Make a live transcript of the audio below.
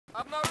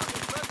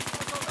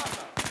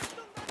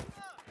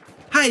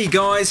Hey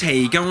guys, how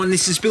you going?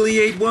 This is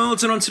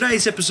BillyEatWorld, and on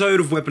today's episode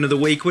of Weapon of the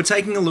Week, we're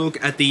taking a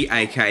look at the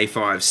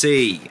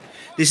AK5C.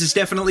 This is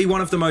definitely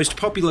one of the most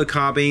popular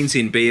carbines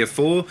in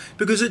BF4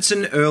 because it's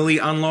an early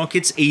unlock,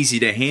 it's easy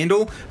to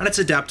handle, and it's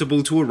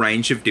adaptable to a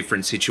range of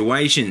different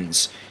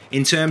situations.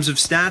 In terms of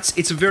stats,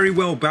 it's a very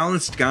well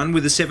balanced gun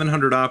with a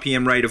 700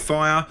 RPM rate of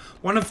fire,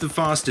 one of the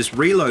fastest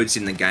reloads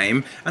in the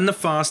game, and the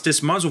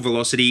fastest muzzle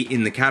velocity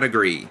in the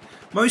category.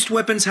 Most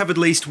weapons have at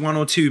least one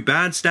or two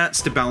bad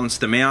stats to balance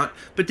them out,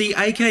 but the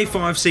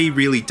AK5C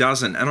really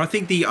doesn't, and I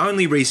think the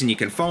only reason you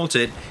can fault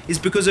it is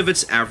because of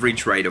its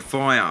average rate of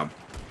fire.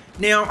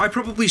 Now, I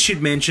probably should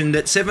mention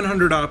that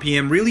 700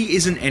 RPM really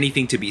isn't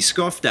anything to be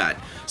scoffed at.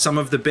 Some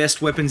of the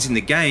best weapons in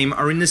the game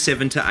are in the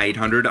 700 to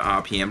 800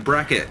 RPM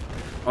bracket.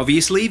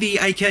 Obviously, the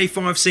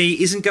AK5C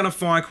isn't going to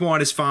fire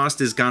quite as fast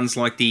as guns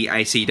like the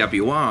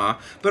ACWR,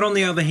 but on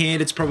the other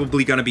hand, it's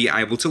probably going to be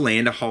able to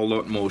land a whole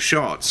lot more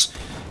shots.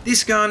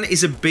 This gun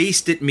is a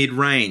beast at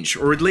mid-range,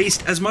 or at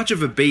least as much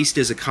of a beast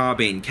as a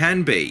carbine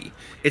can be.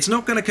 It's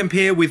not going to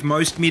compare with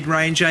most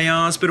mid-range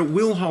ARs, but it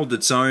will hold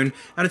its own,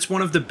 and it's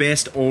one of the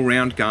best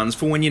all-round guns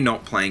for when you're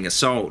not playing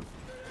assault.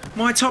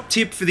 My top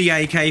tip for the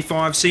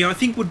AK5C I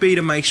think would be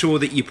to make sure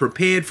that you're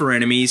prepared for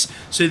enemies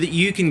so that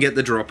you can get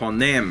the drop on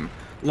them.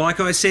 Like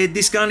I said,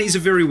 this gun is a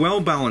very well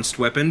balanced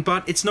weapon,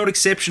 but it's not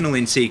exceptional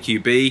in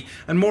CQB,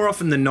 and more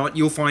often than not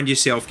you'll find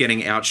yourself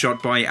getting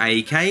outshot by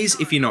AKs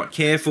if you're not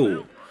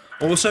careful.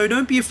 Also,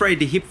 don't be afraid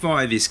to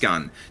hipfire this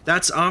gun.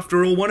 That's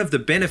after all one of the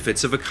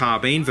benefits of a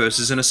carbine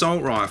versus an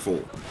assault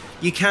rifle.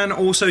 You can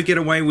also get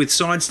away with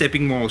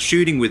sidestepping while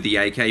shooting with the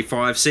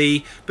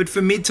AK5C, but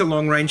for mid to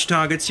long range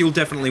targets you'll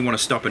definitely want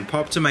to stop and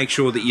pop to make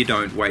sure that you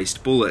don't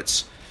waste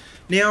bullets.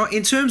 Now,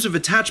 in terms of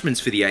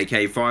attachments for the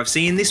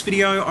AK5C, in this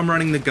video I'm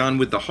running the gun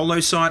with the hollow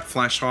sight,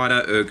 flash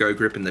hider, ergo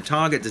grip and the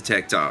target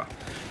detector.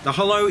 The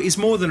hollow is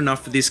more than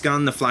enough for this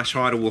gun. The flash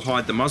hider will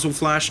hide the muzzle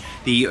flash,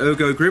 the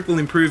ergo grip will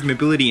improve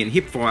mobility and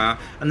hipfire,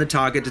 and the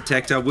target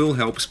detector will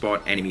help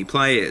spot enemy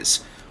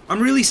players. I'm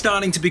really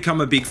starting to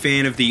become a big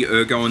fan of the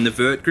ergo and the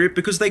vert grip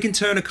because they can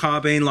turn a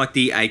carbine like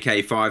the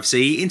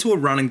AK5C into a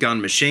run and gun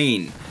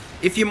machine.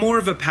 If you're more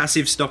of a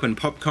passive stop and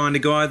pop kind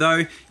of guy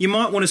though, you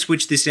might want to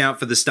switch this out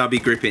for the stubby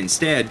grip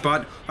instead,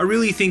 but I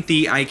really think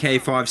the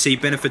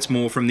AK5C benefits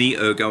more from the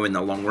ergo in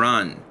the long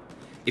run.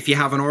 If you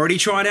haven't already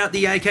tried out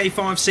the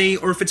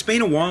AK5C, or if it's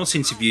been a while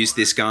since you've used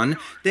this gun,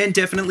 then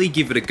definitely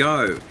give it a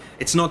go.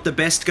 It's not the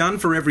best gun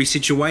for every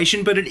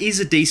situation, but it is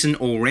a decent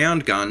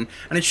all-round gun,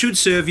 and it should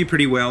serve you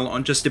pretty well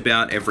on just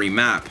about every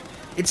map.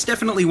 It's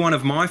definitely one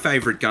of my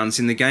favourite guns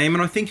in the game,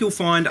 and I think you'll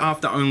find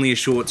after only a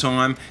short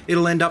time,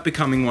 it'll end up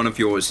becoming one of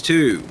yours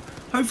too.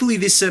 Hopefully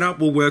this setup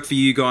will work for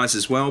you guys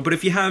as well, but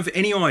if you have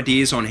any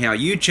ideas on how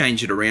you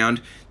change it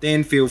around,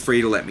 then feel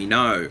free to let me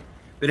know.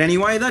 But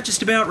anyway, that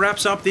just about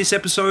wraps up this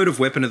episode of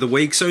Weapon of the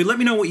Week, so let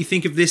me know what you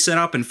think of this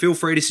setup and feel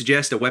free to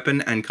suggest a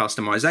weapon and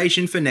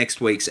customization for next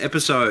week's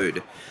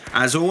episode.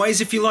 As always,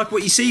 if you like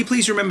what you see,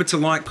 please remember to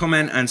like,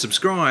 comment and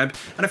subscribe,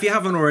 and if you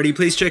haven't already,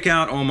 please check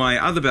out all my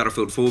other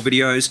Battlefield 4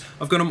 videos.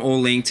 I've got them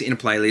all linked in a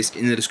playlist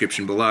in the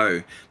description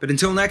below. But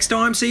until next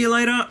time, see you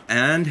later,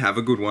 and have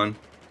a good one.